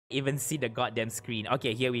Even see the goddamn screen.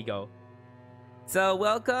 Okay, here we go. So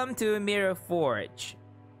welcome to Mirrorforge.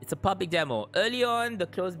 It's a public demo. Early on, the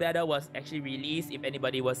closed beta was actually released if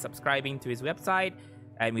anybody was subscribing to his website,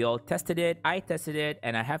 and we all tested it. I tested it,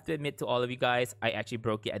 and I have to admit to all of you guys, I actually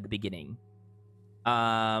broke it at the beginning.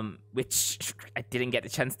 Which I didn't get the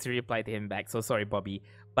chance to reply to him back. So sorry, Bobby,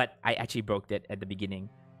 but I actually broke it at the beginning.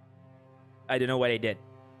 I don't know what I did.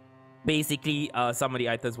 Basically, some of the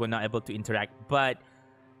items were not able to interact, but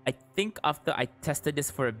I think after I tested this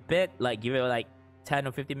for a bit, like give it like 10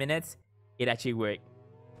 or 15 minutes, it actually worked.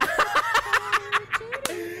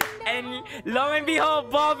 And lo and behold,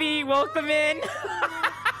 Bobby, welcome in.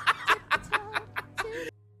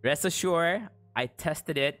 Rest assured, I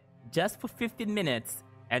tested it just for 15 minutes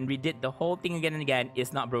and redid the whole thing again and again.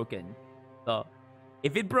 It's not broken. So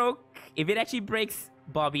if it broke, if it actually breaks,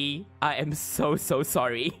 Bobby, I am so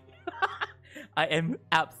sorry. I am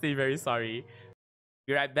absolutely very sorry.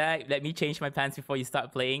 Be right back. Let me change my pants before you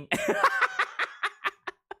start playing.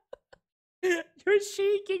 You're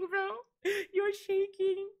shaking, bro. You're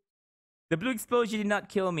shaking. The blue explosion did not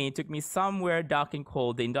kill me. It took me somewhere dark and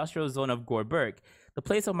cold, the industrial zone of Gorberg. The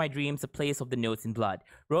place of my dreams, the place of the notes in blood.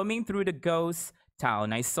 Roaming through the ghost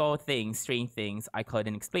town, I saw things, strange things I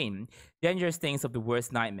couldn't explain. Dangerous things of the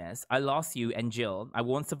worst nightmares. I lost you and Jill. I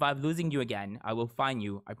won't survive losing you again. I will find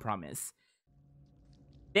you, I promise.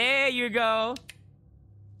 There you go.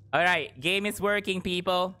 Alright, game is working,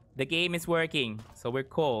 people. The game is working. So we're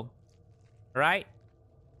cool. Alright?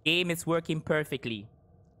 Game is working perfectly.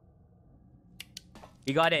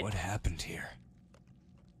 We got it. What happened here?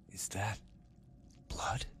 Is that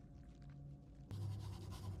blood?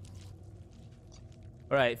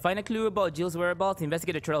 Alright, find a clue about Jill's whereabouts.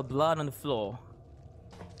 Investigate the trail of blood on the floor.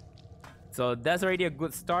 So that's already a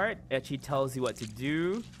good start. It actually tells you what to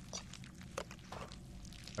do.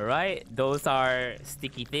 Alright, those are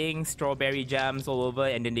sticky things, strawberry jams all over,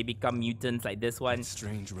 and then they become mutants like this one. That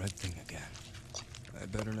strange red thing again. I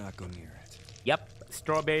better not go near it. Yep,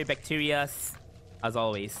 strawberry bacteria, as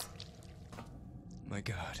always. My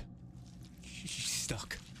god. She's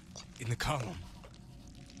stuck in the column.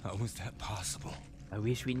 How was that possible? I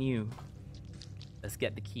wish we knew. Let's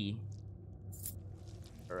get the key.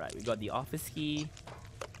 Alright, we got the office key.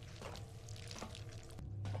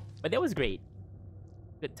 But that was great.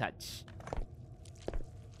 Good touch.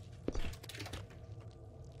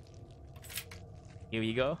 Here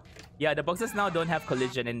we go. Yeah, the boxes now don't have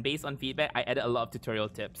collision, and based on feedback, I added a lot of tutorial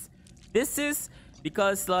tips. This is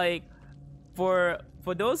because, like, for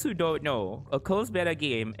those who don't know, a closed beta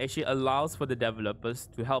game actually allows for the developers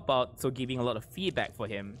to help out, so giving a lot of feedback for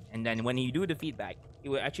him. And then when you do the feedback, it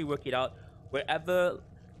will actually work it out wherever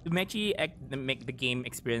to actually make the game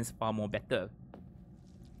experience far more better.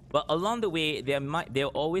 But along the way,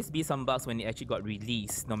 there'll always be some bugs when it actually got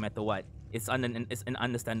released, no matter what. It's an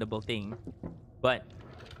understandable thing. But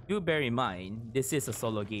do bear in mind, this is a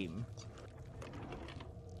solo game.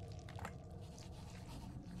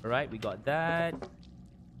 Alright, we got that.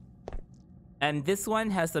 And this one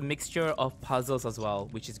has a mixture of puzzles as well,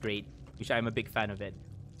 which is great, which I'm a big fan of it.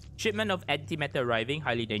 Shipment of antimatter arriving,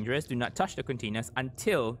 highly dangerous. Do not touch the containers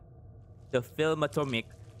until the filmatomic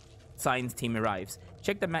science team arrives.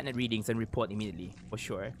 Check the magnet readings and report immediately, for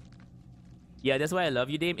sure. Yeah, that's why I love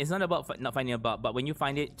you, Dame. It's not about not finding a bug, but when you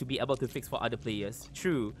find it, to be able to fix for other players.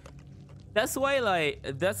 True. That's why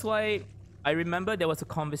I remember there was a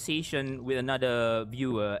conversation with another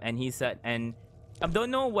viewer, and he said, and I don't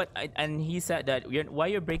know what, and he said that why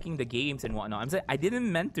you're breaking the games and whatnot. I'm saying I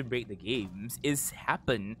didn't meant to break the games. It's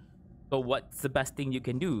happened. So what's the best thing you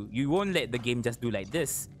can do? You won't let the game just do like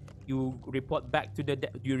this. You report back to the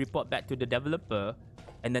developer,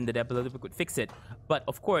 and then the developer could fix it. But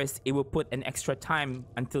of course, it will put an extra time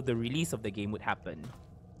until the release of the game would happen,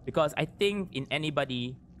 because I think in any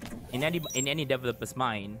developer's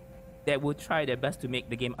mind, they will try their best to make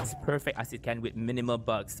the game as perfect as it can with minimal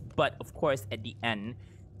bugs. But of course, at the end,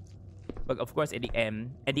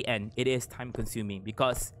 it is time consuming,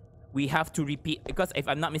 because we have to repeat, because if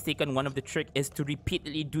I'm not mistaken, one of the trick is to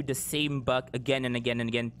repeatedly do the same bug again and again and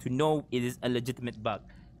again to know it is a legitimate bug.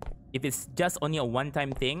 If it's just only a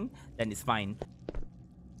one-time thing, then it's fine.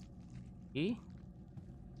 Okay.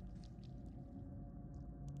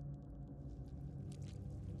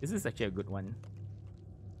 This is actually a good one.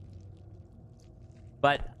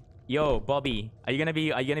 But yo, Bobby, are you gonna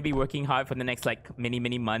be working hard for the next like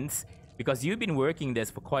many months? Because you've been working this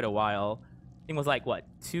for quite a while. I think it was like what,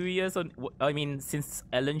 2 years on, I mean, since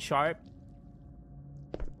Ellen Sharp.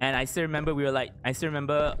 And I still remember like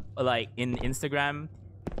in Instagram,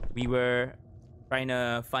 we were trying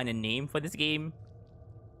to find a name for this game.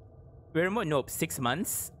 We were nope, 6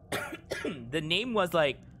 months. The name was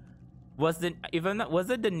like, was it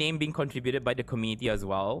the name being contributed by the community as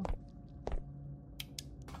well?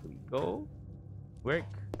 Here we go. Work.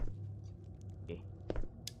 Okay.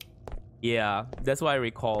 Yeah, that's what I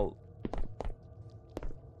recall.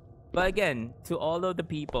 But again, to all of the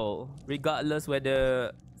people, regardless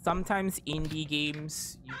whether sometimes indie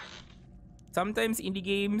games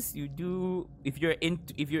you do, if you're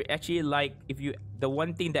actually like, the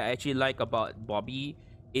one thing that I actually like about Bobby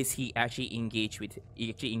is he actually engaged with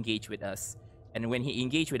us. And when he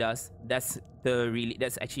engaged with us, that's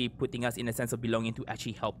actually putting us in a sense of belonging to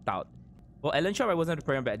actually help out. Well, Ellen Shaw, I wasn't a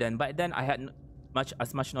programmer back then I had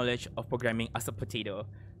as much knowledge of programming as a potato.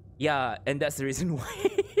 Yeah, and that's the reason why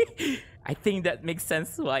I think that makes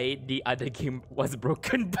sense why the other game was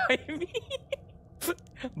broken by me.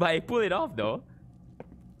 But I pull it off though.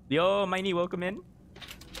 Yo, Miney, welcome in.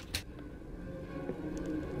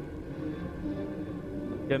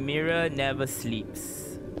 The mirror never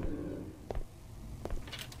sleeps.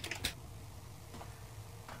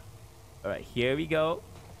 Alright, here we go.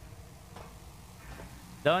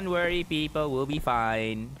 Don't worry, people, we'll be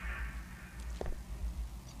fine.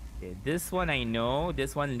 Okay, this one I know.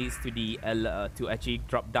 This one leads to the to actually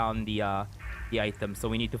drop down the item. So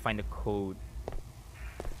we need to find the code.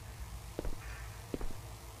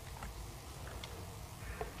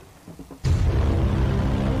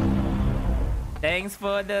 Thanks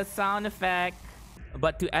for the sound effect.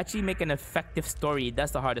 But to actually make an effective story,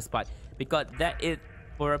 that's the hardest part, because that is,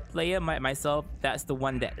 for a player myself, that's the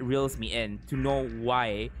one that reels me in to know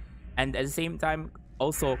why, and at the same time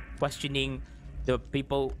also questioning the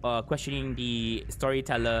people, questioning the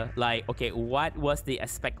storyteller, like, okay, what was the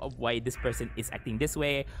aspect of why this person is acting this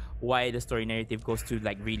way, why the story narrative goes to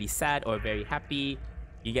like really sad or very happy,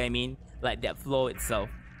 you get what I mean? Like that flow itself,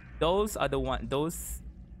 those are the those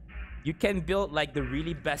you can build like the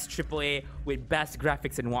really best AAA with best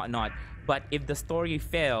graphics and whatnot, but if the story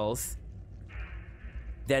fails,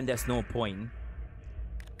 then there's no point.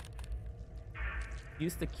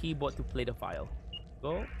 Use the keyboard to play the file.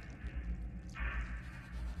 Go.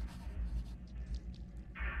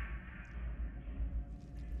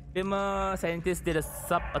 Bimmer scientist did a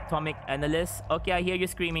subatomic analysis. Okay, I hear you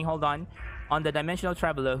screaming. Hold on. On the dimensional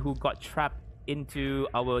traveler who got trapped into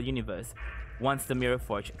our universe once the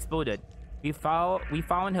mirrorforge exploded. We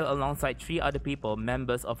found her alongside 3 other people,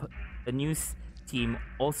 members of the news team,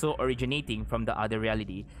 also originating from the other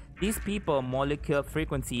reality. These people, molecular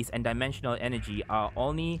frequencies, and dimensional energy are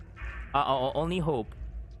our only hope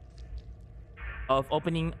of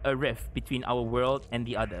opening a rift between our world and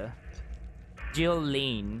the other. Jill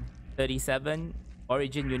Lane, 37,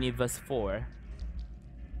 Origin Universe 4.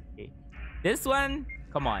 Okay. This one,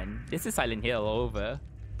 come on. This is Silent Hill over.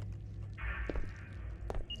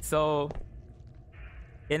 So,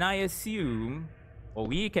 can I assume, or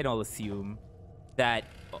we can all assume, that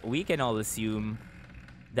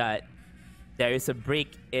there is a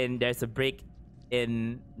break in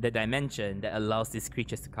the dimension that allows these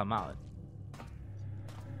creatures to come out.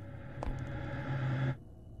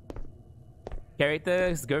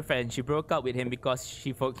 Character's girlfriend, she broke up with him because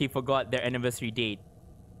he forgot their anniversary date.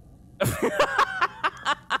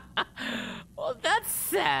 Well, that's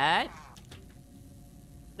sad.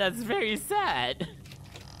 That's very sad.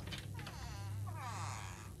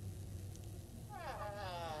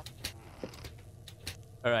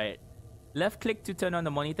 Alright. Left click to turn on the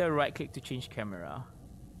monitor, right click to change camera.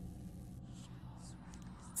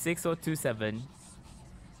 6027.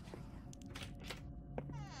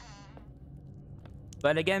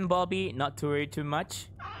 But again, Bobby, not to worry too much.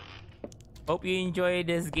 Hope you enjoy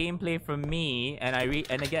this gameplay from me, and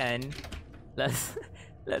again, let's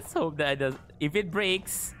hope that it does. If it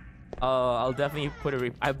breaks, I'll definitely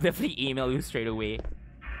I'll definitely email you straight away.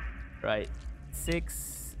 Right,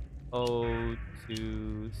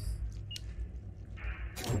 602.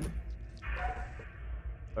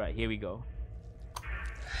 All right, here we go.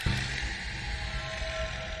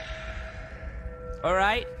 All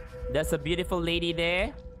right. That's a beautiful lady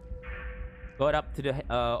there. Got up to the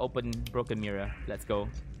open broken mirror. Let's go.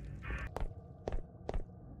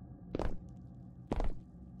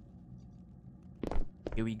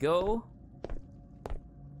 Here we go.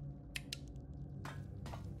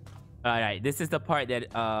 Alright, this is the part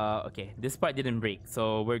that okay, this part didn't break,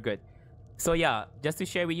 so we're good. So yeah, just to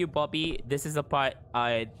share with you, Bobby, this is the part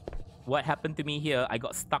what happened to me here. I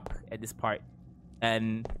got stuck at this part,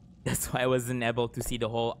 and that's why I wasn't able to see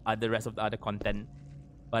the rest of the other content.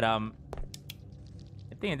 But I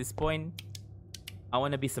think at this point, I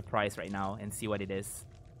want to be surprised right now and see what it is.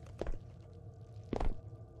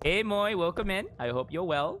 Hey Moy, welcome in. I hope you're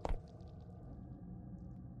well.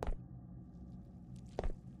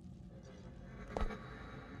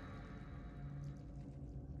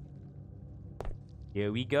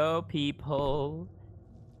 Here we go, people.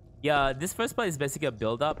 Yeah, this first part is basically a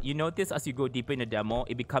build-up. You notice as you go deeper in the demo,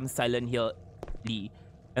 it becomes Silent Hill Lee,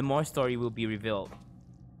 and more story will be revealed.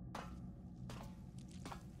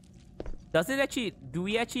 Does it actually? Do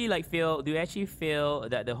we actually like feel? Do you actually feel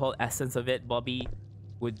that the whole essence of it, Bobby,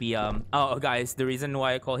 would be Oh, guys, the reason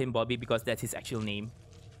why I call him Bobby because that's his actual name,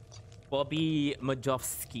 Bobby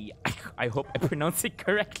Majowski. I hope I pronounced it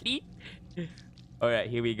correctly. All right,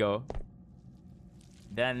 here we go.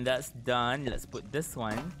 Then that's done. Let's put this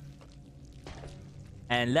one.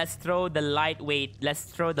 And let's throw the lightweight. Let's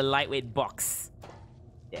throw the lightweight box.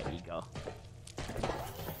 There we go.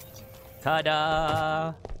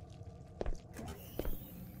 Ta-da!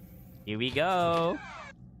 Here we go.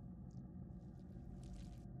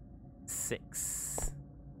 6.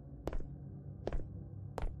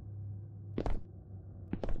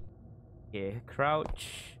 Okay,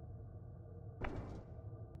 crouch.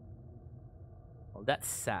 Well, that's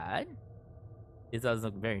sad. This does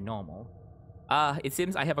look very normal. It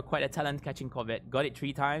seems I have quite a talent catching Corvette. Got it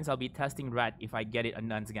 3 times. I'll be testing Rat if I get it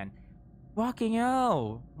once again. Fucking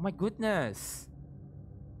hell! Oh my goodness.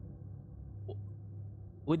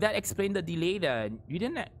 Would that explain the delay then? You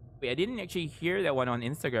didn't... Wait, I didn't actually hear that one on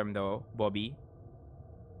Instagram though, Bobby.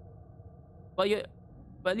 But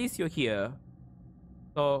at least you're here.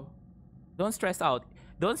 So, don't stress out.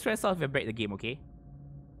 Don't stress out if I break the game, okay?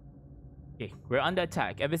 Okay, we're under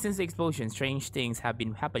attack. Ever since the explosion, strange things have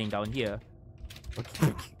been happening down here.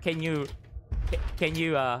 Okay, can you...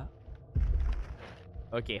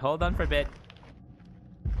 Okay, hold on for a bit.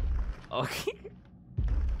 Okay.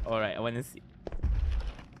 Alright, I wanna see.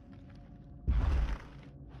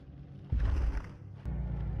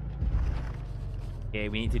 Okay,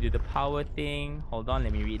 we need to do the power thing. Hold on,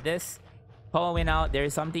 let me read this. Power went out. There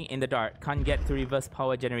is something in the dark. Can't get to reverse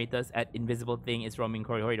power generators at invisible thing is roaming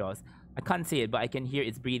corridors. I can't see it, but I can hear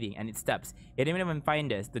its breathing and its steps. It didn't even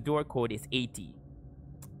find us. The door code is 80.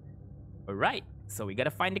 Alright, so we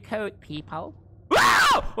gotta find the code, people.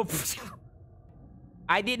 Wow!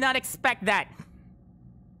 I did not expect that.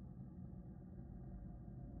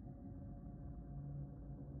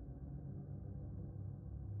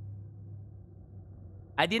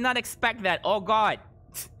 I did not expect that. Oh god.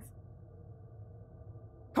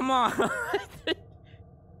 Come on.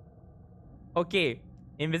 Okay.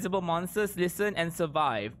 Invisible monsters, listen and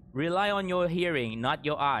survive. Rely on your hearing, not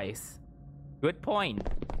your eyes. Good point.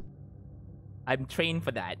 I'm trained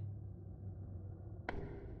for that.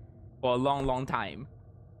 For a long, long time.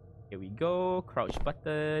 Here we go. Crouch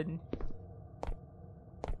button.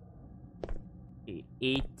 Okay,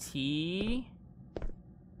 80.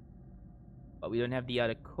 But we don't have the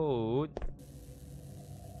other code.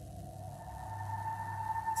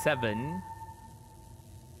 7.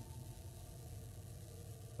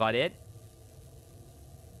 Got it.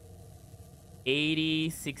 80,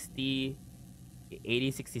 60,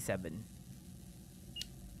 80, 67.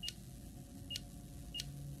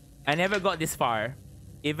 I never got this far,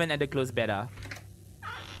 even at the closed beta.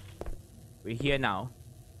 We're here now.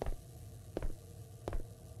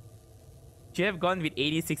 Should have gone with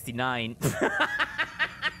 8069.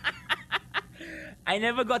 I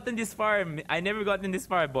never gotten this far. I never gotten this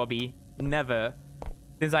far, Bobby. Never.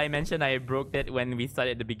 Since I mentioned I broke it when we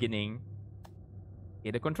started at the beginning.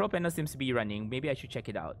 Okay, the control panel seems to be running. Maybe I should check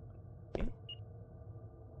it out. Okay.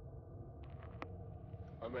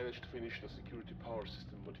 I managed to finish the security power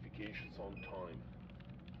system modifications on time.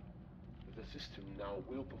 The system now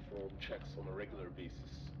will perform checks on a regular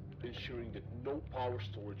basis, ensuring that no power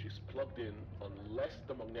storage is plugged in unless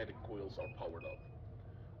the magnetic coils are powered up.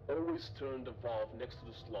 Always turn the valve next to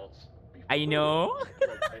the slots before I know.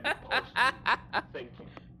 plug any power storage. Thank you.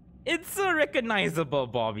 It's so recognizable,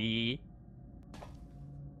 Bobby.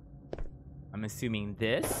 I'm assuming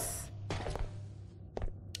this.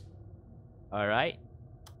 Alright.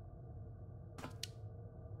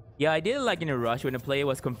 Yeah, I did like in a rush when the player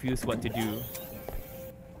was confused what to do.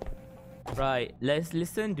 Right, let's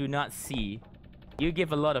listen, do not see. You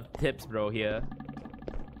give a lot of tips, bro, here.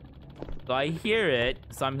 So I hear it,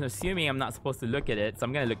 so I'm assuming I'm not supposed to look at it, so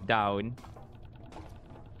I'm gonna look down.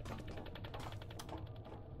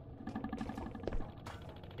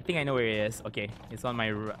 I think I know where it is. Okay, it's on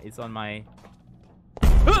my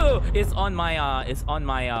Oh! It's on my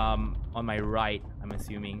right, I'm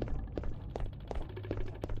assuming.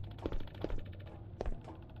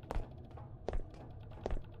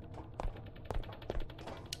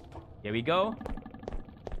 Here we go.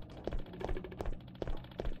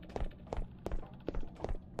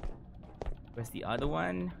 Where's the other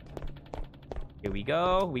one? Here we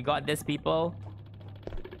go. We got this, people.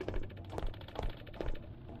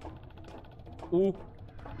 Ooh,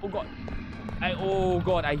 Oh god. Oh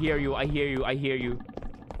god, I hear you. I hear you. I hear you.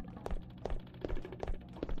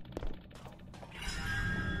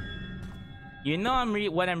 You know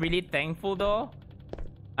what I'm really thankful though?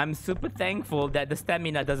 I'm super thankful that the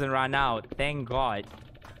stamina doesn't run out. Thank god.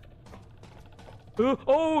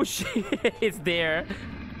 Oh shit, it's there.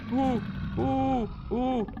 Ooh, ooh,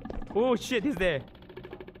 ooh. Oh shit, he's there.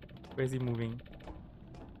 Where is he moving?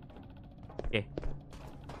 Okay.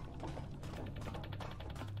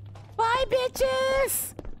 Bye,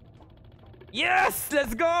 bitches! Yes,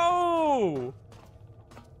 let's go!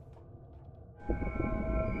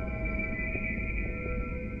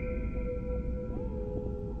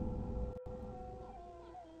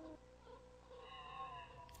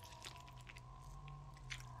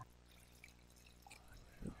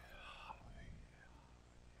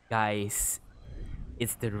 Guys,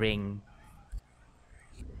 it's the ring.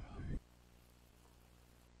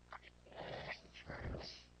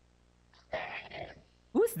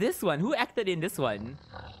 Who's this one? Who acted in this one?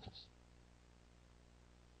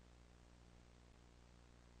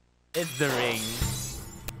 It's the ring.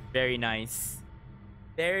 Very nice.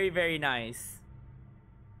 Very, very nice.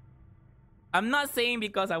 I'm not saying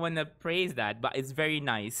because I want to praise that, but it's very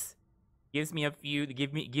nice. Gives me a few,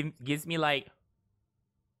 gives me like,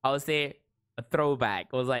 I would say, a throwback.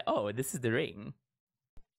 I was like, oh, this is the ring.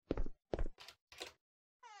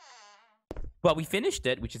 But we finished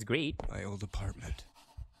it, which is great. My old apartment.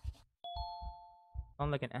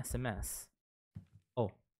 Sound like an SMS.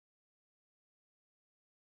 Oh.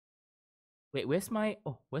 Wait, where's my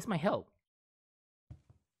help?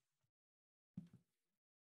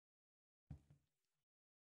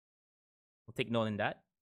 I'll take note in that.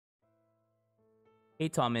 Hey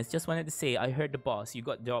Thomas, just wanted to say I heard the boss. You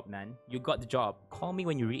got the job, man. You got the job. Call me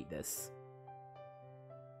when you read this.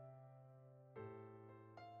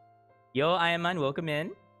 Yo, Iron Man, welcome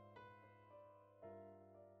in.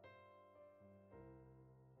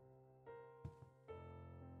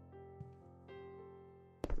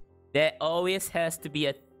 There always has to be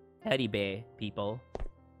a teddy bear, people.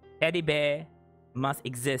 Teddy bear must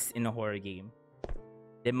exist in a horror game.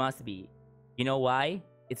 There must be. You know why?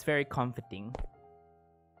 It's very comforting.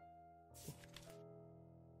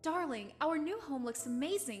 Darling, our new home looks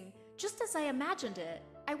amazing, just as I imagined it.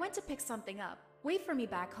 I went to pick something up. Wait for me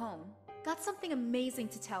back home. Got something amazing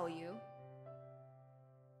to tell you.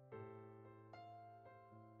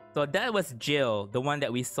 So that was Jill, the one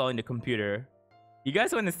that we saw in the computer. You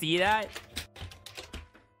guys want to see that?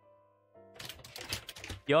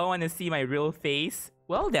 Y'all want to see my real face?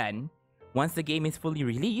 Well then, once the game is fully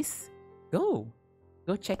released, go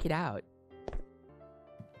check it out.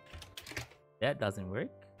 That doesn't work.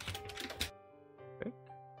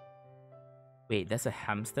 Wait, there's a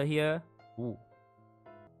hamster here. Ooh.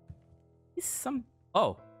 Is some...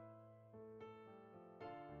 Oh.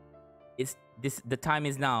 It's this... The time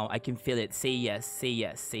is now. I can feel it. Say yes. Say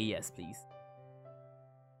yes. Say yes, please.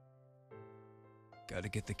 Gotta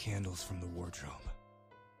get the candles from the wardrobe.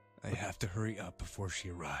 I have to hurry up before she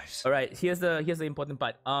arrives. All right. Here's the important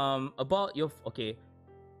part. About your... Okay.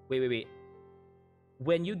 Wait.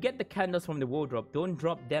 When you get the candles from the wardrobe, don't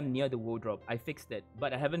drop them near the wardrobe. I fixed it,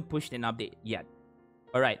 but I haven't pushed an update yet.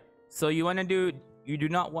 All right. So you want to do... You do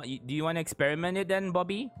not want... Do you want to experiment it then,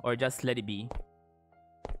 Bobby? Or just let it be?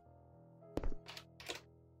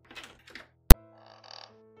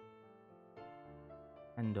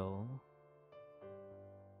 Candle.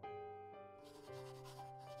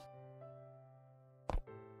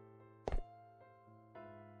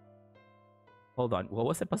 Hold on. What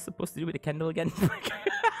was I supposed to do with the candle again?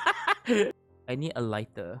 I need a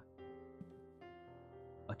lighter.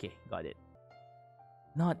 Okay, got it.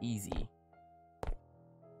 Not easy.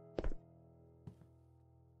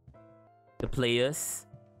 The players.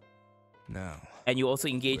 No. And you also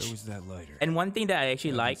engage. Where was that lighter? And one thing that I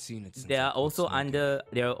actually like, there are also other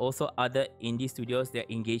indie studios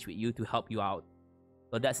that engage with you to help you out.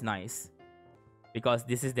 So that's nice. Because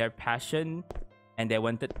this is their passion, and they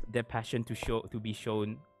wanted their passion to be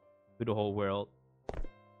shown to the whole world.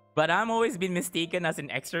 But I'm always been mistaken as an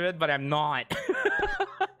extrovert, but I'm not.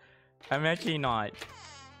 I'm actually not.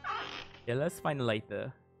 Yeah, let's find a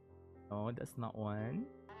lighter. No, that's not one.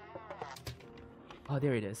 Oh,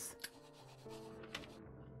 there it is.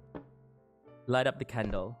 Light up the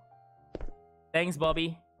candle. Thanks,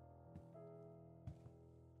 Bobby.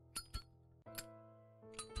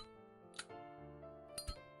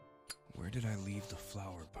 Where did I leave the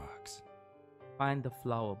flower box? Find the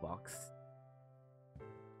flower box.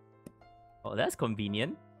 Oh, that's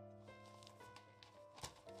convenient.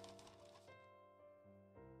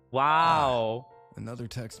 Wow. Another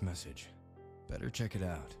text message. Better check it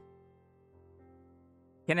out.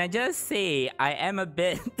 Can I just say I am a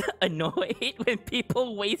bit annoyed when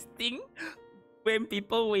people wasted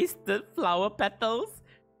flower petals.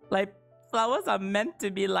 Like, flowers are meant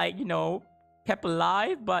to be like, you know, kept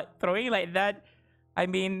alive, but throwing like that, I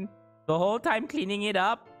mean, the whole time cleaning it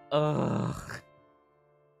up. Ugh.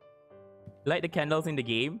 Like the candles in the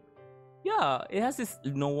game. Yeah, it has this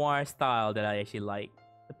noir style that I actually like.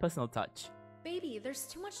 The personal touch. Baby, there's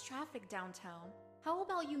too much traffic downtown. How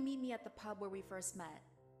about you meet me at the pub where we first met?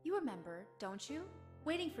 You remember, don't you?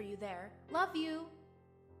 Waiting for you there. Love you.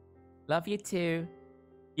 Love you too.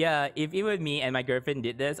 Yeah, if it were me and my girlfriend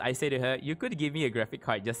did this, I say to her, you could give me a graphic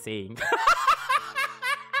card, just saying.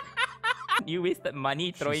 You wasted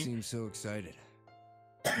money throwing... She seems so excited.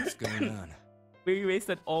 What's going on? We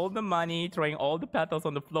wasted all the money throwing all the petals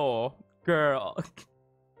on the floor. Girl.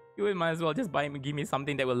 You might as well just give me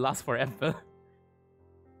something that will last forever.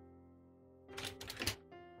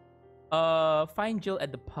 Find Jill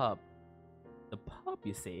at the pub. The pub,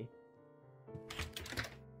 you say?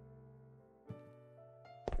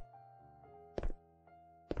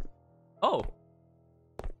 Oh!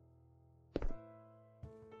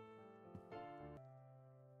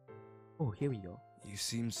 Oh, here we go. You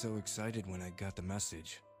seemed so excited when I got the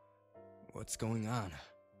message. What's going on?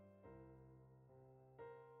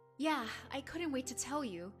 Yeah, I couldn't wait to tell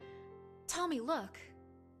you. Tommy, look.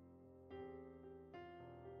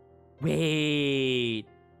 Wait.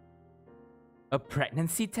 A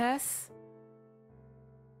pregnancy test?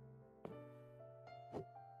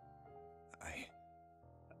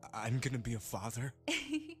 I'm gonna be a father?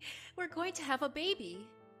 We're going to have a baby.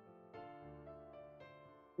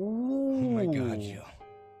 Ooh. Oh my god, Jill.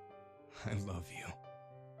 I love you.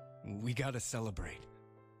 We gotta celebrate.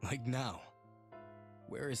 Like now.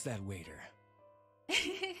 Where is that waiter?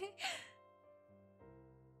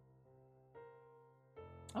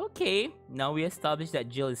 Okay, now we established that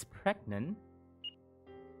Jill is pregnant.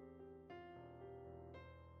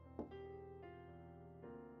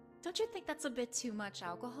 Don't you think that's a bit too much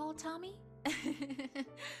alcohol, Tommy?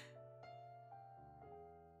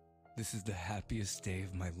 This is the happiest day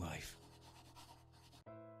of my life.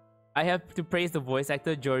 I have to praise the voice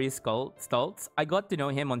actor Jory Stoltz. I got to know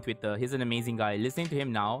him on Twitter. He's an amazing guy. Listening to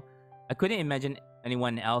him now, I couldn't imagine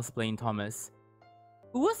anyone else playing Thomas.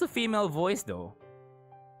 Who was the female voice though?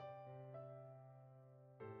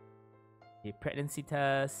 A pregnancy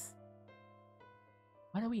test.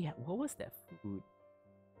 What do we have? What was that food?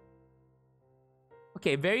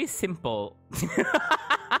 Okay, very simple.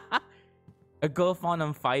 A girl found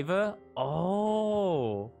on Fiverr?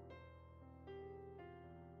 Oh.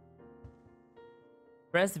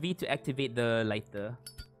 Press V to activate the lighter.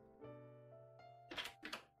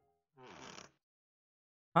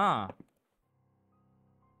 Huh.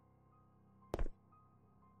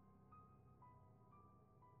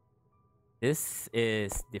 This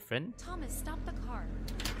is different. Thomas, stop the car.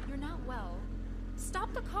 You're not well.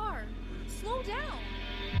 Stop the car. Slow down.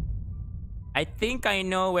 I think I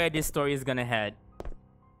know where this story is gonna head.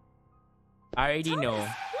 I already Thomas, know.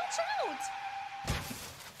 watch out!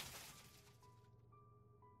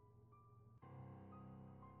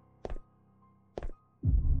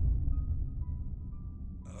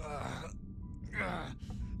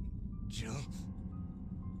 Jill?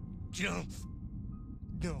 Jill?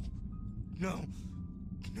 No. No.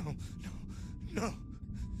 No. No. No.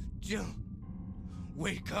 Jill.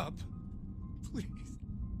 Wake up. Please.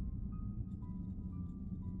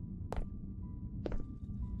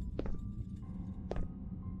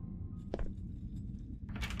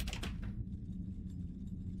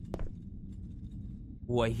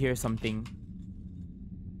 Oh, I hear something.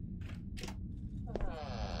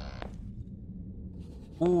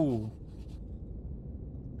 Ooh.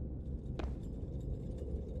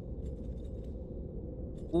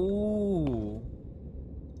 Ooh.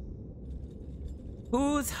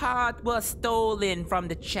 Whose heart was stolen from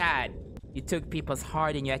the chat? You took people's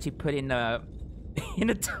heart and you actually put in a in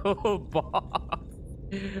a toolbox.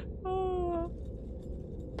 Oh.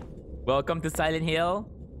 Welcome to Silent Hill.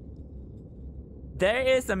 There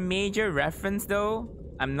is a major reference though.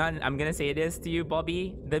 I'm gonna say this to you,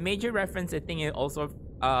 Bobby. The major reference I think is also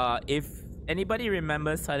if anybody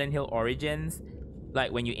remembers Silent Hill Origins,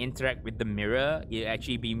 like when you interact with the mirror, you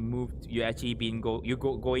actually be moved, you actually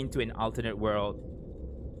go into an alternate world.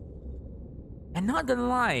 And not gonna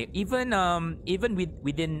lie, even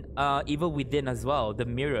within as well, the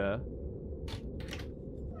mirror.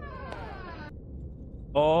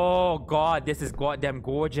 Oh god, this is goddamn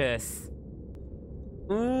gorgeous.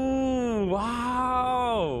 Ooh,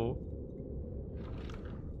 wow.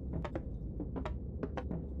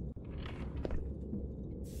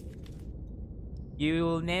 You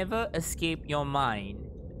will never escape your mind.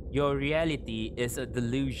 Your reality is a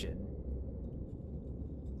delusion.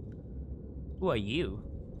 Who are you?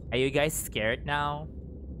 Are you guys scared now?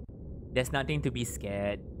 There's nothing to be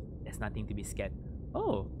scared. There's nothing to be scared.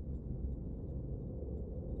 Oh.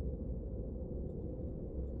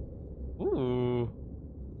 Ooh.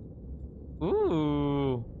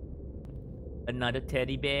 Ooh. Another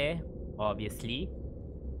teddy bear, obviously.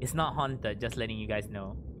 It's not haunted, just letting you guys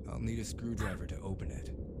know. I'll need a screwdriver to open it.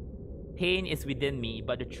 Pain is within me,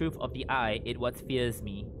 but the truth of the eye, it what fears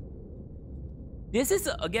me. This is,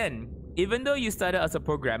 again, even though you started as a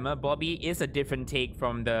programmer, Bobby is a different take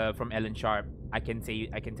from Ellen Sharp. I can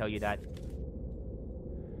tell you that.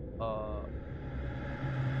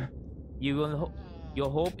 Your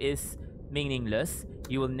hope is meaningless.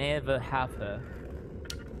 You will never have her.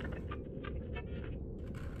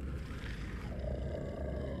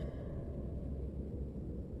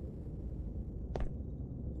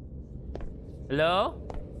 Hello?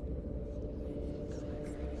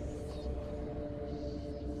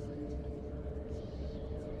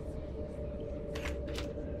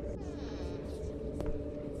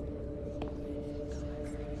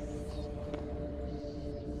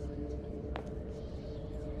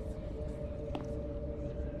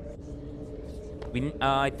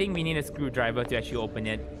 I think we need a screwdriver to actually open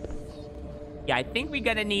it. Yeah, I think we're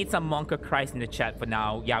gonna need some Monka Christ in the chat for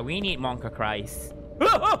now. Yeah, we need Monka Christ.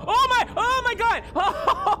 Oh my god!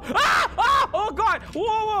 Oh god!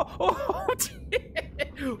 Whoa!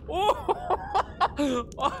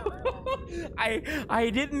 I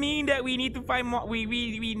didn't mean that we need to find we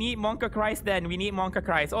need Monka Christ then. We need Monka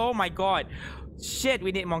Christ. Oh my god. Shit,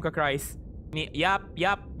 we need Monka Christ. Yup.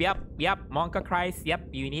 Monka Christ. Yep,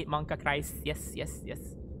 you need Monka Christ. Yes.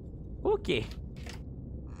 Okay.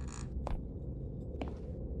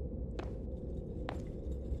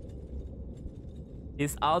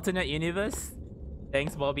 This alternate universe?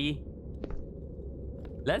 Thanks, Bobby.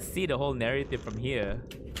 Let's see the whole narrative from here.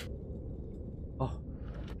 Oh.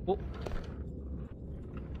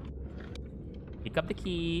 Pick up the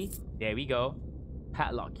key. There we go.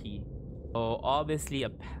 Padlock key. Oh, obviously a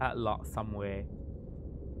padlock somewhere.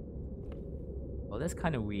 Oh, that's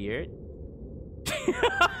kind of weird.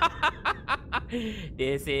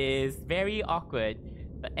 This is very awkward.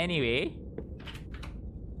 But anyway.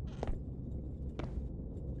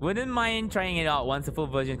 Wouldn't mind trying it out once the full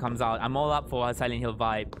version comes out. I'm all up for a Silent Hill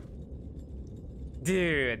vibe.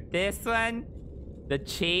 Dude, this one, the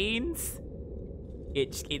chains,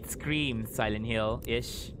 it screams Silent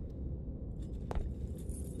Hill-ish.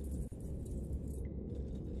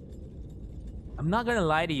 I'm not gonna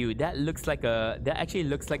lie to you, that actually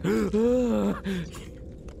looks like ooh,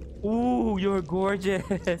 you're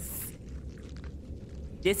gorgeous.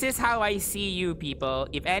 This is how I see you, people.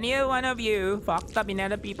 If any one of you fucked up in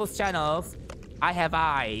other people's channels, I have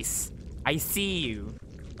eyes. I see you.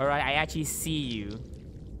 Alright, I actually see you.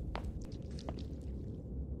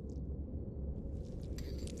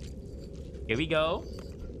 Here we go.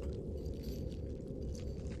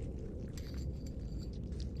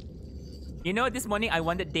 You know, this morning I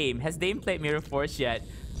wondered Dame. Has Dame played Mirrorforge yet?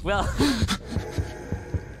 Well...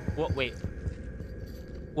 Wait.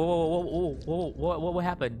 Whoa, what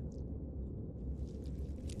happened?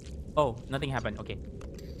 Oh, nothing happened. Okay.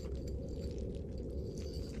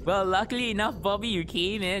 Well, luckily enough, Bobby, you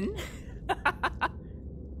came in.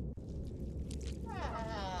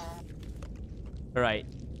 Alright.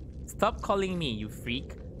 Stop calling me, you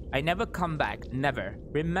freak. I never come back. Never.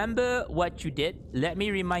 Remember what you did? Let me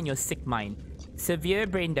remind your sick mind. Severe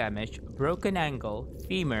brain damage, broken ankle,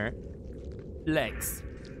 femur, legs.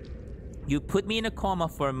 You put me in a coma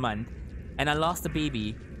for a month, and I lost a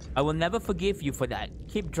baby. I will never forgive you for that.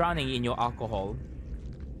 Keep drowning in your alcohol.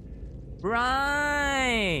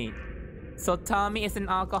 Right! So Tommy is an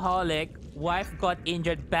alcoholic. Wife got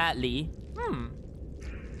injured badly.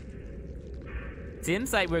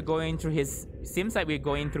 Seems like we're going through his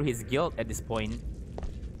guilt at this point.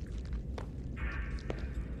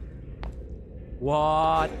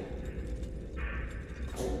 What?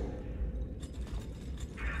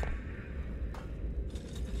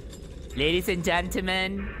 Ladies and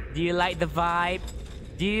gentlemen, do you like the vibe?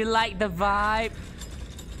 Do you like the vibe?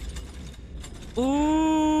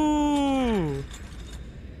 Ooh!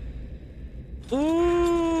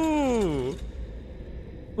 Ooh!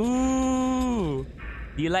 Ooh!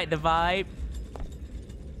 Do you like the vibe?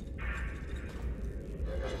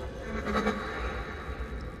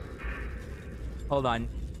 Hold on.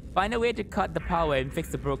 Find a way to cut the power and fix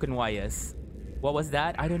the broken wires. What was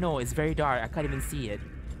that? I don't know. It's very dark. I can't even see it.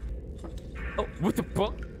 Oh, what the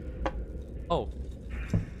fuck? Oh.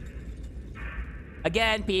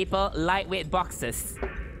 Again, people, lightweight boxes.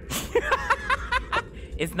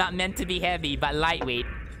 It's not meant to be heavy, but lightweight.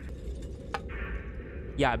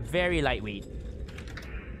 Yeah, very lightweight.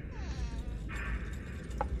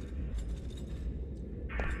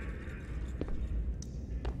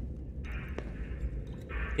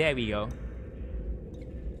 There we go.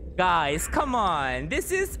 Guys, come on.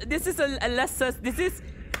 This is a lesser. This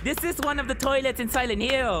is one of the toilets in Silent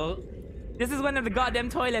Hill. This is one of the goddamn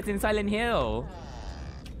toilets in Silent Hill.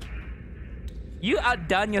 You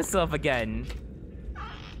outdone yourself again.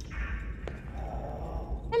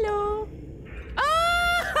 Hello.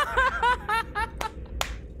 Ah!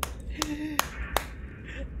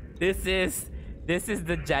 This is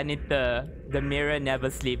the janitor. The mirror never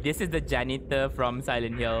sleep. This is the janitor from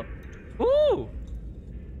Silent Hill. Ooh.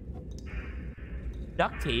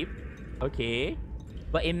 Duct tape. Okay.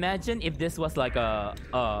 But imagine if this was like a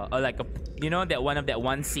you know that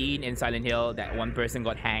one scene in Silent Hill that one person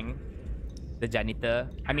got hanged, the janitor.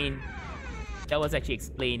 I mean, that was actually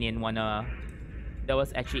explained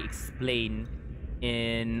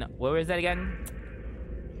in where was that again?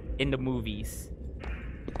 In the movies.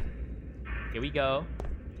 Here we go.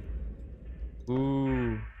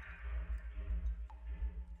 Ooh.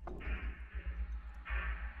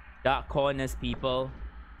 Dark corners, people.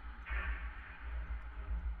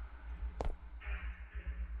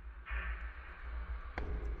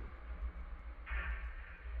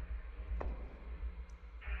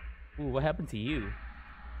 Ooh, what happened to you?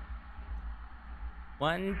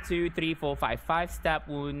 1, 2, 3, 4, 5. 5 stab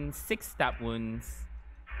wounds, 6 stab wounds.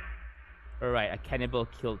 Alright, a cannibal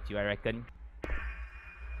killed you, I reckon.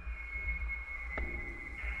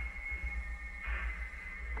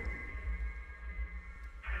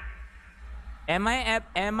 Am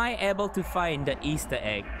I able to find the Easter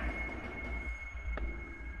egg?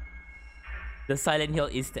 The Silent Hill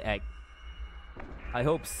Easter egg. I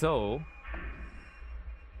hope so.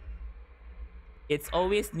 It's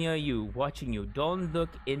always near you, watching you. Don't look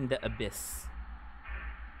in the abyss.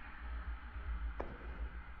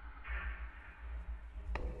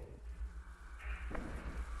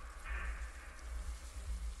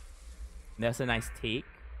 That's a nice take.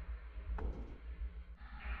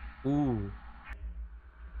 Ooh.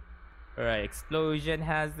 Alright, explosion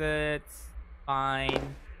hazards.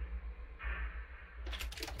 Fine.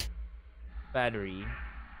 Battery.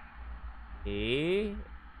 Okay.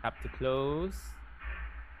 Tap to close.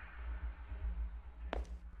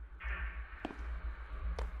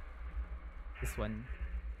 This one.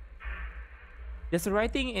 There's a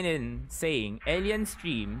writing in saying alien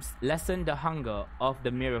streams lessen the hunger of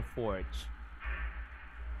the mirror forge.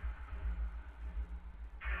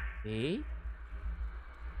 Okay.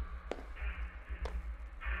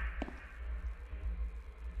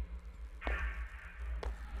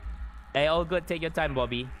 Hey, all good. Take your time,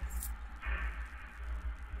 Bobby.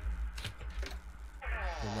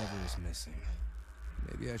 The lever is missing.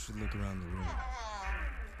 Maybe I should look around the room.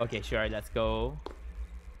 Okay, sure. Let's go.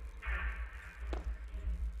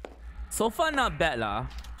 So far, not bad, lah.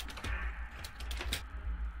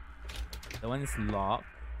 The one is locked.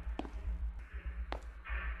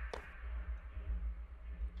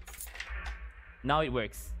 Now it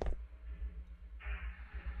works.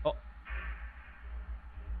 Oh.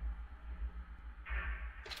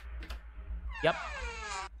 Yep.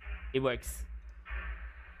 It works.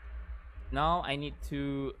 Now I need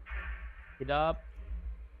to hit up.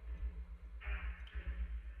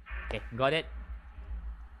 Okay, got it.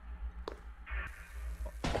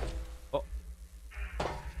 Oh.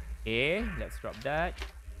 Okay, let's drop that.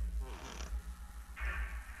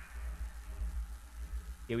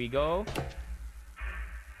 Here we go.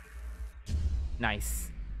 Nice.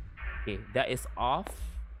 Okay, that is off.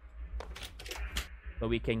 So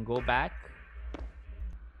we can go back.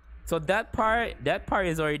 So that part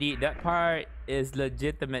is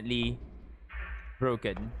legitimately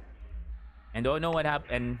broken. And don't know what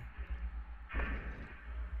happened.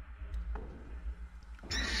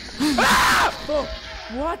 Ah! Oh,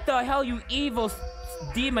 what the hell, you evil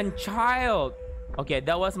demon child! Okay,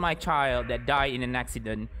 that was my child that died in an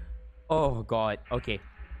accident. Oh god. Okay.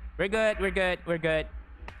 We're good, we're good, we're good.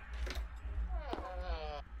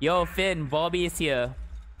 Yo, Finn, Bobby is here.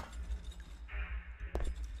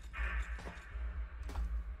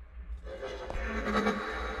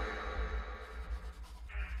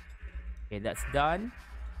 Okay, that's done.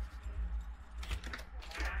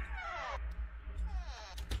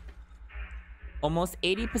 Almost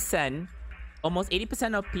 80%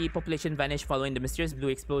 of the population vanished following the mysterious blue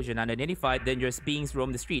explosion. Unidentified dangerous beings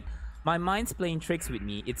roam the street. My mind's playing tricks with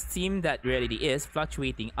me. It seemed that reality is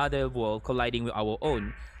fluctuating, other world colliding with our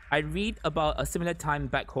own. I read about a similar time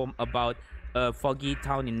back home about a foggy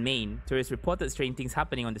town in Maine. Tourists reported strange things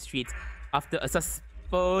happening on the streets after a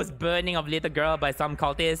supposed burning of little girl by some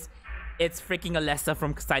cultists. It's freaking a lesser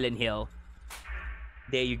from Silent Hill.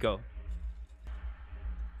 There you go.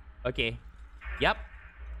 Okay. Yep.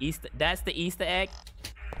 That's the Easter egg.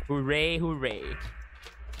 Hooray, hooray.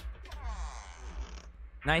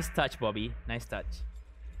 Nice touch, Bobby. Nice touch.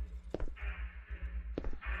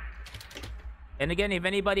 And again, if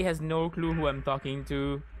anybody has no clue who I'm talking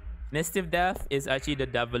to, Mischief Death is actually the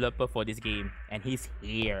developer for this game. And he's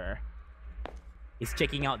here. He's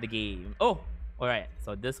checking out the game. Oh! Alright.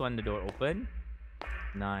 So this one, the door open.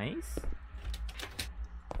 Nice.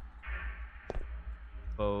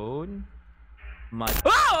 Phone.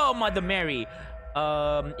 Oh! Mother Mary!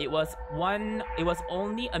 It was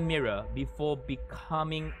only a mirror before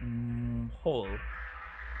becoming whole.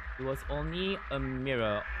 It was only a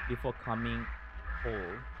mirror before coming whole.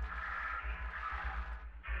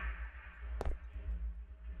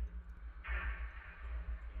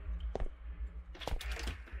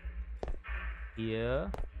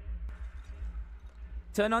 Here.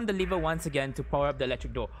 Turn on the lever once again to power up the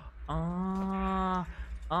electric door.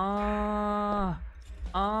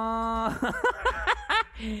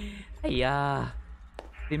 Yeah.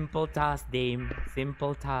 Simple task, Dame.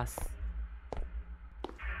 Simple task.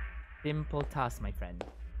 Simple task, my friend.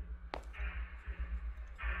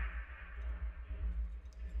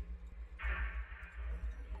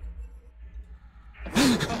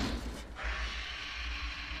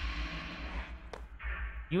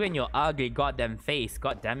 You and your ugly goddamn face.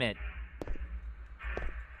 God damn it.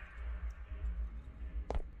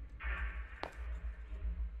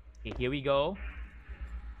 Okay, here we go.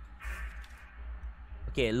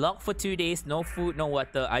 Okay, locked for 2 days, no food, no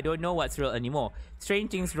water. I don't know what's real anymore.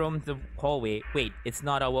 Strange things roam the hallway. Wait, it's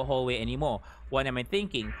not our hallway anymore. What am I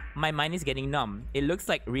thinking? My mind is getting numb. It looks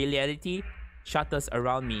like reality shutters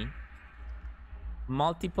around me.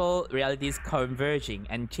 Multiple realities converging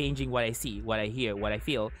and changing what I see, what I hear, what I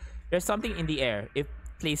feel. There's something in the air. It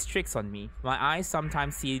plays tricks on me. My eyes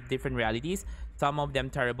sometimes see different realities, some of them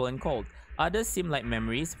terrible and cold. Others seem like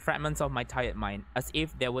memories, fragments of my tired mind, as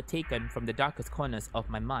if they were taken from the darkest corners of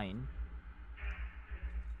my mind.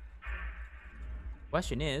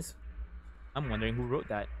 Question is, I'm wondering who wrote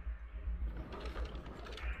that.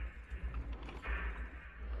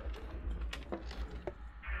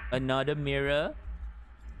 Another mirror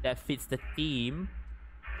that fits the theme.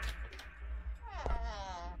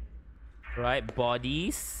 Right,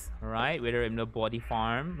 bodies. Right, whether in the body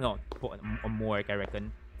farm. No, a morgue, I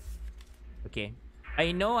reckon. Okay.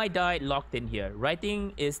 I know I died locked in here.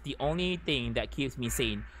 Writing is the only thing that keeps me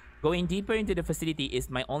sane. Going deeper into the facility is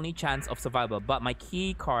my only chance of survival, but my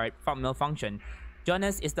key card malfunctioned.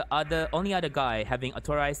 Jonas is the only other guy having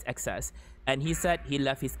authorized access, and he said he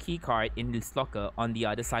left his key card in his locker on the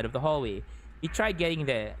other side of the hallway. He tried getting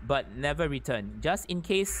there, but never returned. Just in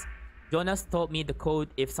case, Jonas told me the code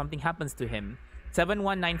if something happens to him.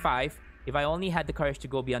 7195, if I only had the courage to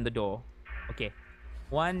go beyond the door. Okay.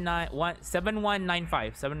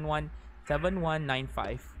 7195. 7195.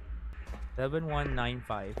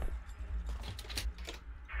 7195.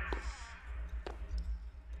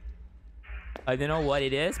 I don't know what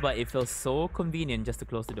it is, but it feels so convenient just to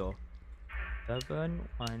close the door.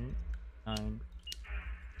 719.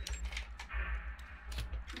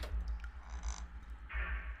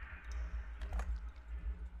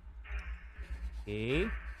 Okay.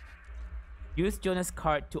 Use Jonas'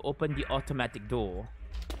 card to open the automatic door.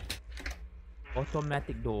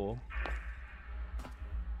 Automatic door.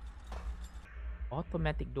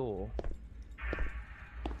 Automatic door.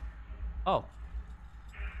 Oh.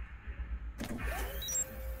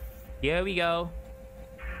 Here we go.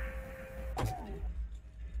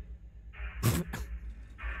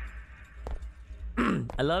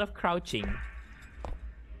 A lot of crouching.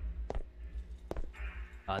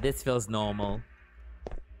 This feels normal.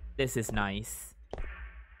 This is nice.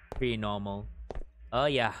 Pretty normal. Oh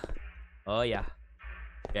yeah. Oh yeah.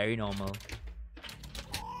 Very normal.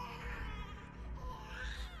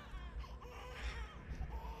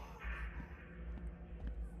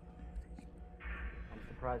 I'm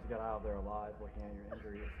surprised you got out of there alive looking at your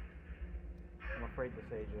injuries. I'm afraid to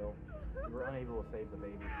say, Jill, you were unable to save the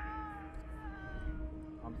baby.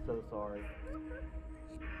 I'm so sorry.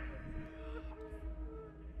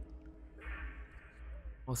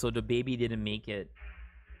 Also, the baby didn't make it,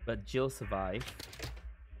 but Jill survived.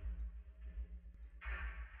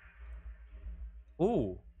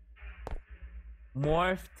 Ooh.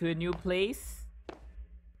 Morph to a new place.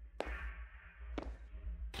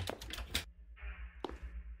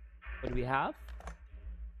 What do we have?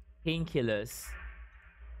 Painkillers.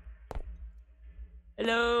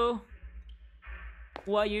 Hello?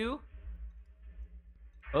 Who are you?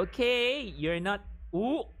 Okay, you're not...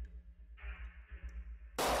 Ooh!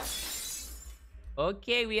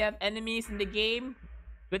 Okay, we have enemies in the game.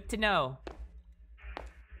 Good to know.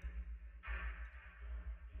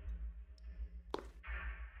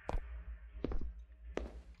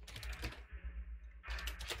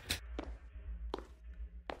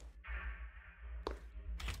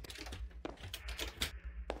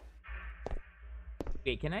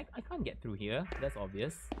 Wait, can I can't get through here. That's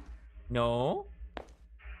obvious. No.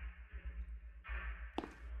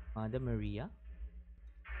 Mother Maria.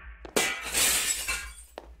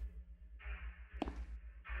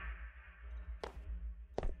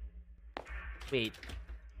 Wait.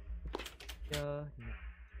 No.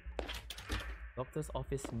 Doctor's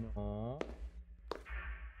office, no.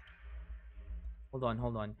 Hold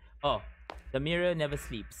on. Oh, the mirror never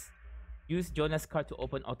sleeps. Use Jonah's card to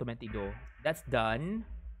open automatic door. That's done.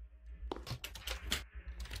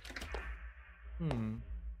 Thing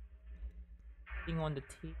on the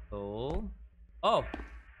table. Oh!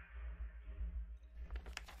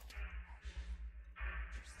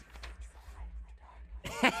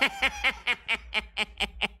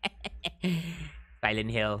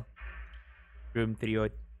 Silent Hill. Room 3.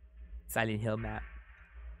 Silent Hill map.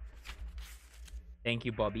 Thank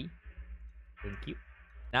you, Bobby. Thank you.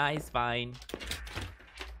 Nice, fine.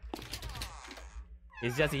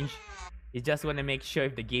 It's just want to make sure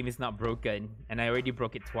if the game is not broken, and I already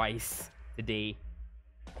broke it twice today.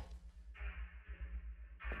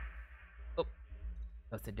 Oh,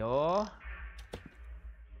 close the door.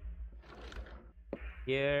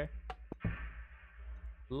 Here.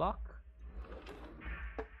 Lock.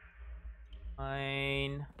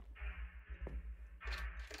 Fine.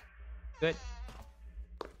 Good.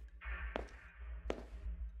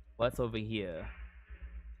 What's over here?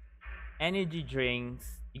 Energy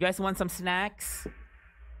drinks. You guys want some snacks?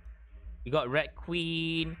 We got Red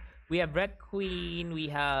Queen. We have Red Queen. We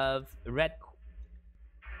have Red...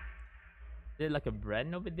 Is there like a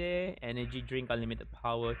brand over there? Energy drink, unlimited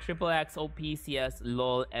power. Triple X, OPCS,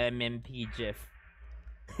 LOL, MMP, GIF.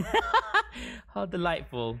 How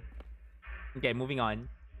delightful. Okay, moving on.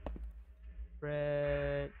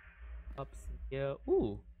 Red... Ups here.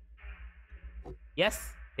 Ooh.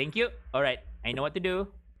 Yes. Thank you. Alright. I know what to do.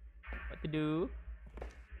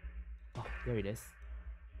 Oh, there it is.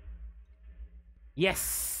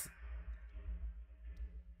 Yes.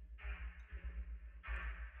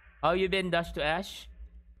 How you been, Dash to Ash?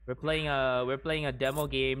 We're playing a demo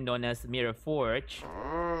game known as Mirrorforge.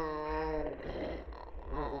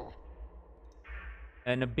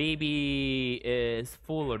 And the baby is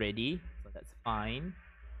full already, so that's fine.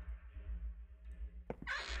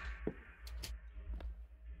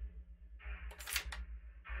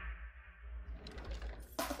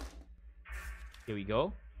 Here we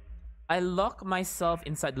go. I lock myself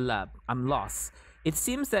inside the lab. I'm lost. It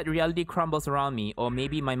seems that reality crumbles around me, or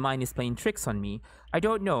maybe my mind is playing tricks on me. I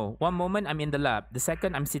don't know. One moment I'm in the lab, the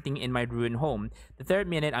second I'm sitting in my ruined home, the third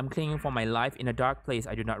minute I'm clinging for my life in a dark place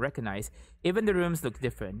I do not recognize. Even the rooms look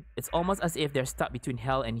different. It's almost as if they're stuck between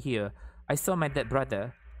hell and here. I saw my dead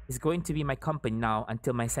brother. He's going to be my company now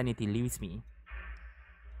until my sanity leaves me.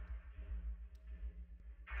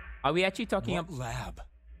 Are we actually talking about lab?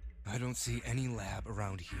 I don't see any lab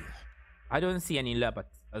around here. I don't see any lab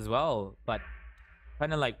as well, but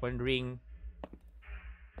kind of like wondering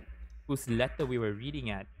whose letter we were reading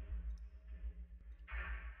at.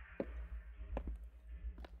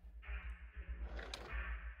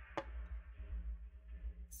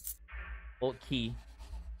 Old key.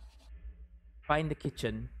 Find the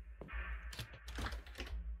kitchen.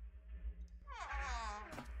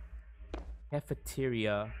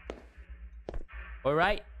 Cafeteria.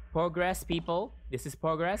 Alright, progress people. This is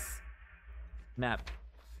progress. Map.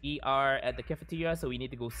 We are at the cafeteria, so we need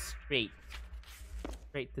to go straight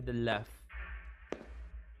to the left.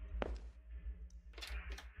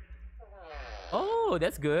 Oh,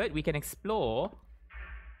 that's good. We can explore.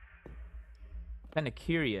 Kind of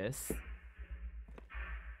curious.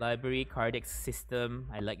 Library, cardiac system.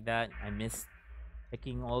 I like that. I miss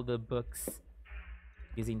checking all the books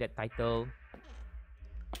using that title.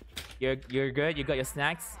 You're good. You got your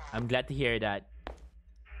snacks. I'm glad to hear that.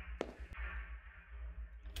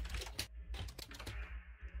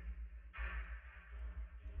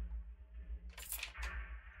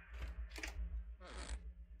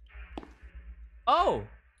 Oh!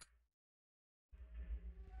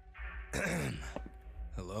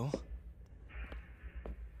 Hello?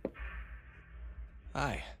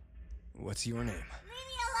 Hi. What's your name? Leave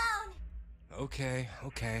me alone! Okay,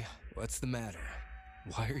 okay. What's the matter?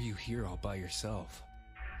 Why are you here all by yourself?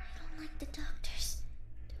 I don't like the doctors.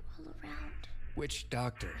 They're all around. Which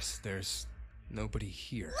doctors? There's nobody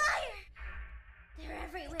here. Liar! They're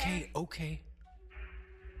everywhere. Okay, okay.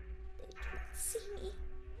 They cannot see me.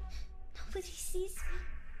 Nobody sees me.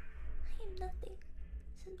 I am nothing.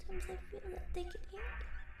 Sometimes I feel that they can hear me,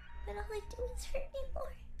 but all I do is hurt me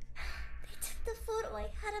more. They took the photo I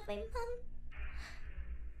had of my mom.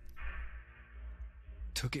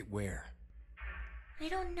 Took it where? I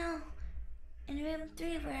don't know. In room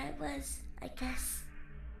 3 where I was, I guess.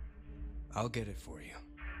 I'll get it for you.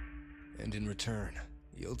 And in return,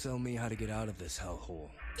 you'll tell me how to get out of this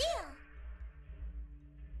hellhole. Deal!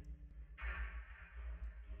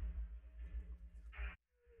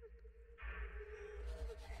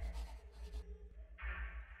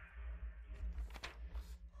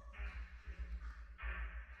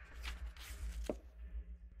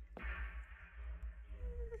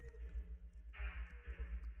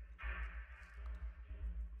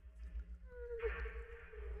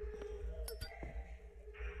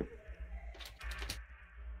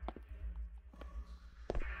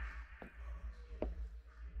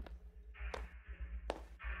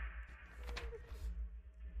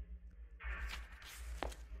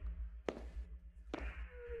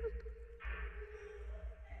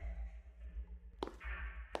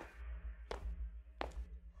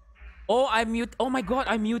 Oh, I mute. Oh my god,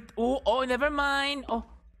 I mute. Oh, never mind.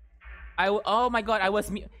 Oh my god, I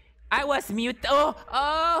was mute. I was mute.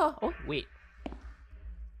 Oh, wait.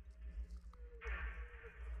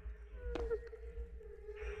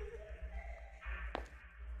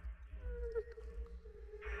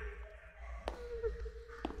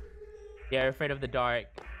 They're afraid of the dark.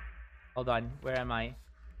 Hold on, where am I?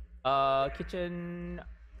 Kitchen.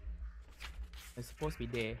 It's supposed to be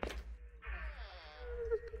there.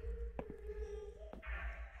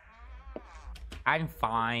 I'm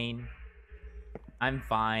fine. I'm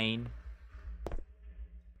fine.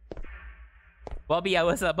 Bobby, I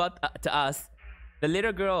was about to ask. The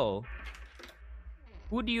little girl.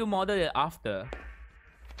 Who do you model it after?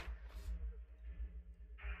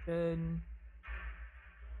 Then...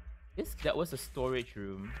 That was a storage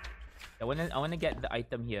room. I wanna get the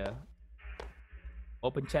item here.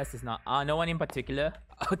 Open chest is not... no one in particular.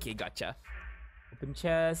 Okay, gotcha. Open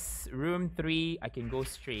chest. Room 3. I can go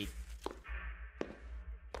straight.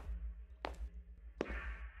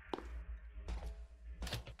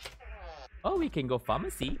 Oh, we can go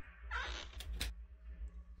pharmacy.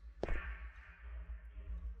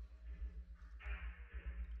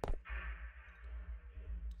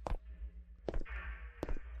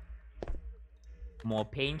 More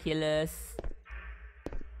painkillers.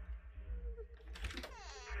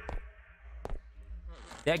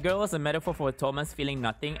 That girl was a metaphor for Thomas feeling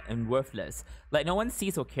nothing and worthless. Like no one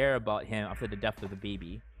sees or care about him after the death of the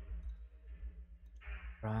baby.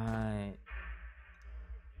 Right.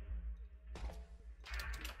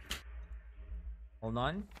 Hold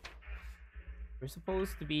on. We're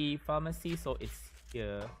supposed to be pharmacy, so it's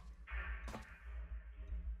here.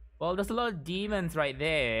 Well, there's a lot of demons right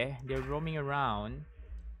there. They're roaming around.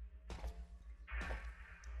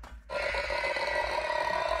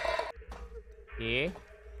 Okay.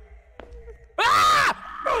 Ah!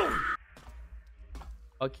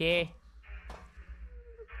 Okay.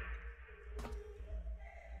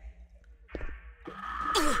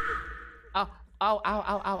 Ow, ow, ow,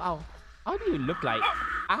 ow, ow, ow. How do you look like?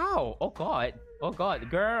 Ow! Oh god. Oh god.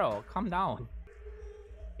 Girl, calm down.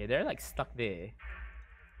 Okay, they're like stuck there.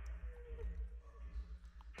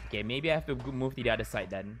 Okay, maybe I have to move to the other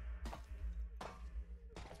side then.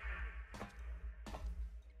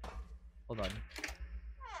 Hold on.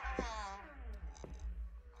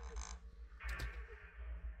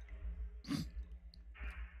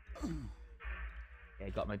 Okay, I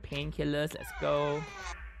got my painkillers. Let's go.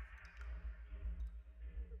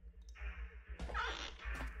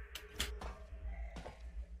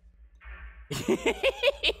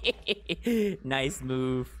 Nice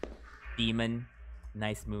move, demon.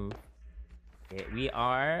 Nice move. Okay, we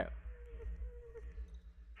are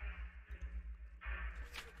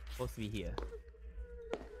supposed to be here.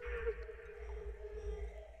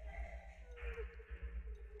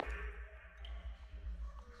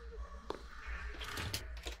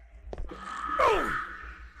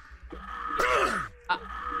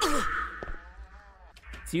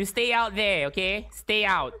 So you stay out there, okay? Stay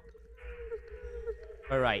out.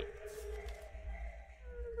 Alright.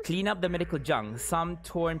 Clean up the medical junk. Some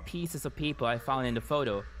torn pieces of paper I found in the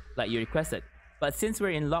photo, like you requested. But since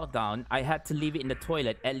we're in lockdown, I had to leave it in the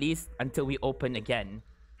toilet, at least until we open again.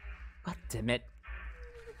 God damn it.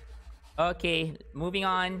 Okay, moving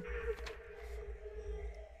on.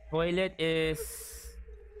 Toilet is...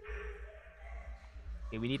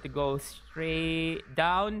 Okay, we need to go straight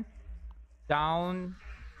down. Down.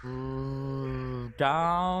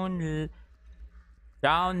 Down.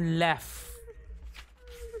 Down left.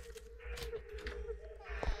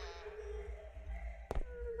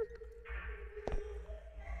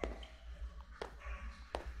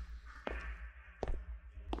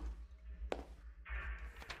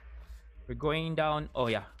 We're going down. Oh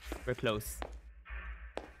yeah, we're close.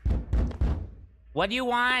 What do you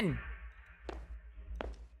want?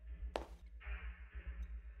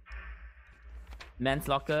 Men's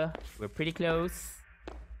locker. We're pretty close.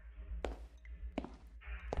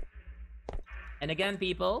 And again,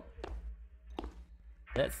 people,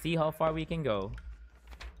 let's see how far we can go.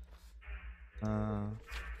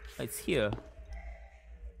 It's here.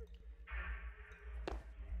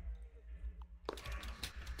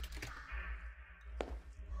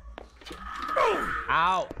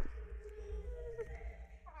 Ow!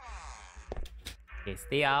 Okay,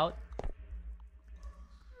 stay out.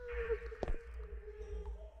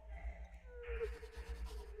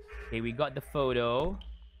 Okay, we got the photo.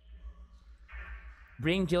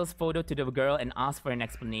 Bring Jill's photo to the girl and ask for an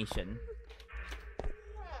explanation.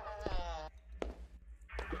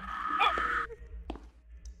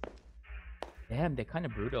 Damn, they're kind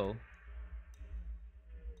of brutal.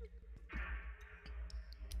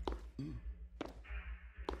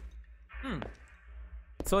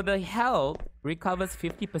 So the health recovers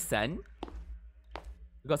 50%.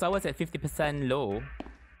 Because I was at 50% low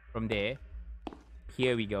from there.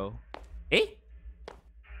 Here we go. Eh?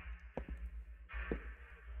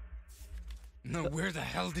 No, where the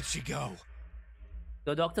hell did she go?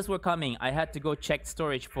 The doctors were coming. I had to go check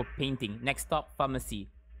storage for painting. Next stop, pharmacy.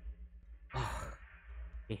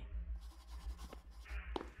 Okay.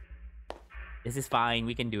 This is fine.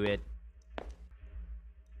 We can do it.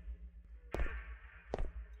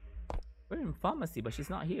 We're in pharmacy, but she's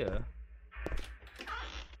not here.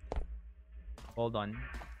 Hold on.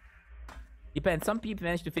 Depends. Some people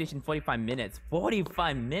manage to finish in 45 minutes.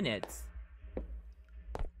 45 minutes?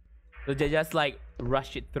 So they just like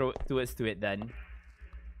rush it towards it then.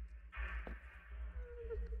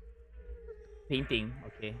 Painting.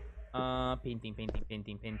 Okay.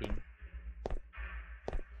 Painting.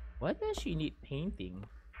 What does she need painting?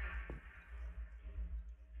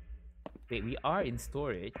 Wait, we are in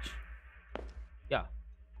storage. Yeah.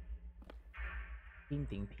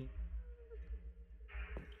 Painting.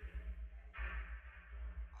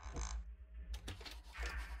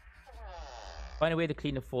 Find a way to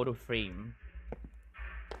clean the photo frame.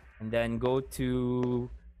 And then go to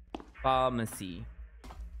pharmacy.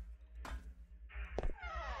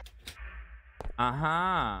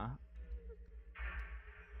 Aha.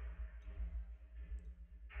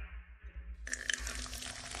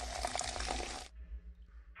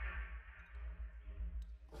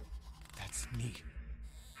 That's me.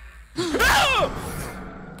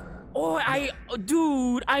 Oh,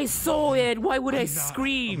 dude, I saw it. Why would I I'm not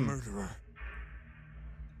scream? a murderer.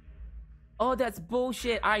 Oh, that's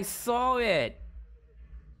bullshit. I saw it.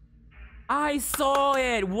 I saw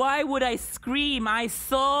it. Why would I scream? I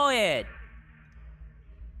saw it.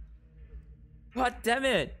 God damn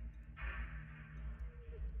it.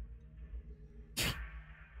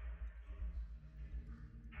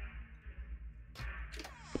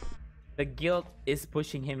 The guilt is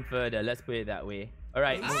pushing him further. Let's put it that way.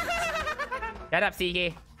 Alright. Shut up,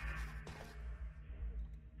 CK.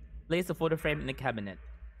 Place the photo frame in the cabinet.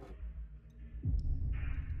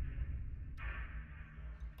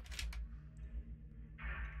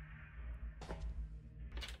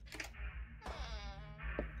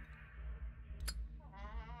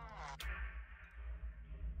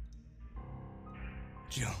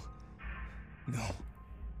 Jill. No.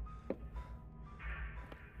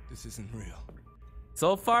 This isn't real.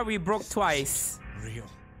 So far, we broke twice. Real.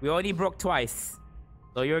 We only broke twice.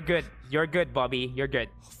 So you're good. You're good, Bobby. You're good.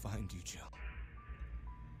 I'll find you, Jill.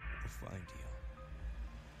 I'll find you.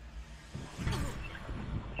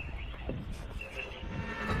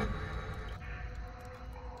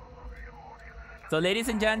 So ladies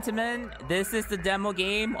and gentlemen, this is the demo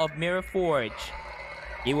game of Mirrorforge.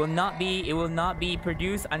 It will not be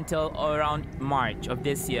produced until around March of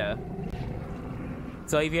this year.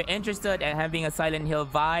 So if you're interested in having a Silent Hill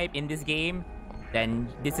vibe in this game, then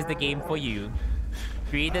this is the game for you.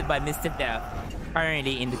 Created by Mr. Death,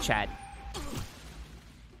 currently in the chat.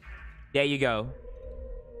 There you go.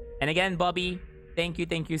 And again, Bobby, thank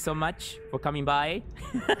you so much for coming by.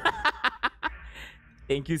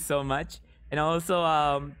 Thank you so much. And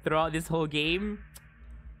also, throughout this whole game,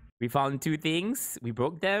 We found two things, we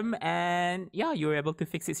broke them, and yeah, you were able to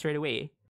fix it straight away.